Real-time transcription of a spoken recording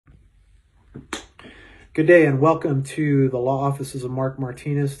Good day and welcome to the law offices of Mark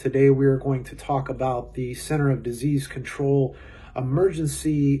Martinez. Today we are going to talk about the Center of Disease Control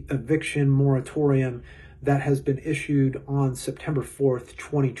emergency eviction moratorium that has been issued on September 4th,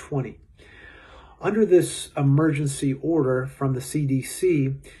 2020. Under this emergency order from the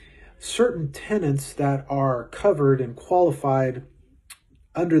CDC, certain tenants that are covered and qualified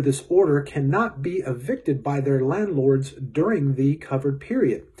under this order cannot be evicted by their landlords during the covered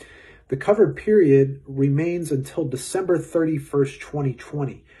period. The covered period remains until December 31st,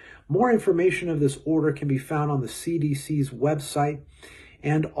 2020. More information of this order can be found on the CDC's website,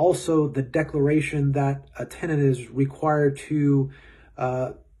 and also the declaration that a tenant is required to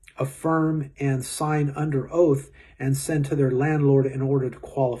affirm and sign under oath and send to their landlord in order to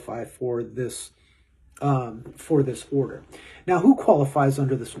qualify for this order. Now, who qualifies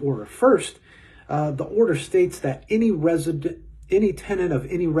under this order? First, the order states that any tenant of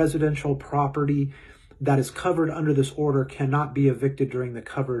any residential property that is covered under this order cannot be evicted during the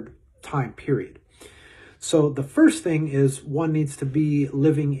covered time period. So the first thing is one needs to be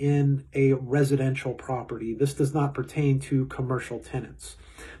living in a residential property. This does not pertain to commercial tenants.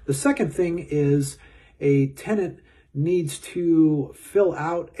 The second thing is a tenant needs to fill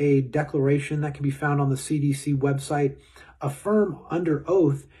out a declaration that can be found on the CDC website, affirm under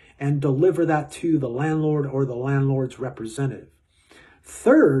oath, and deliver that to the landlord or the landlord's representative.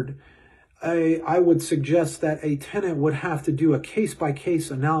 Third, I would suggest that a tenant would have to do a case-by-case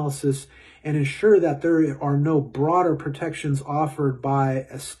analysis and ensure that there are no broader protections offered by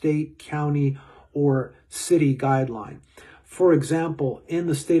a state, county, or city guideline. For example, in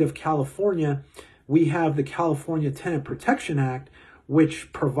the state of California, we have the California Tenant Protection Act,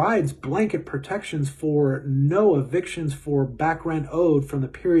 which provides blanket protections for no evictions for back rent owed from the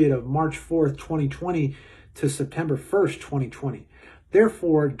period of March 4th, 2020 to September 1st, 2020.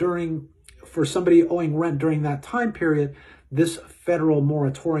 Therefore, for somebody owing rent during that time period, this federal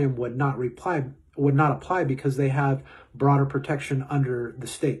moratorium would not apply because they have broader protection under the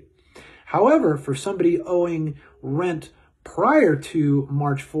state. However, for somebody owing rent prior to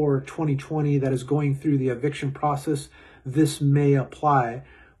March 4, 2020 that is going through the eviction process, this may apply.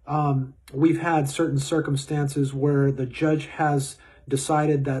 We've had certain circumstances where the judge has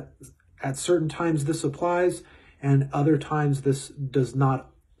decided that at certain times this applies and other times this does not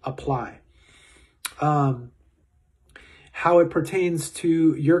apply. How it pertains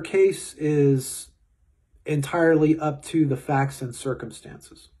to your case is entirely up to the facts and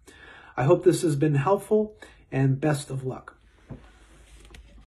circumstances. I hope this has been helpful, and best of luck.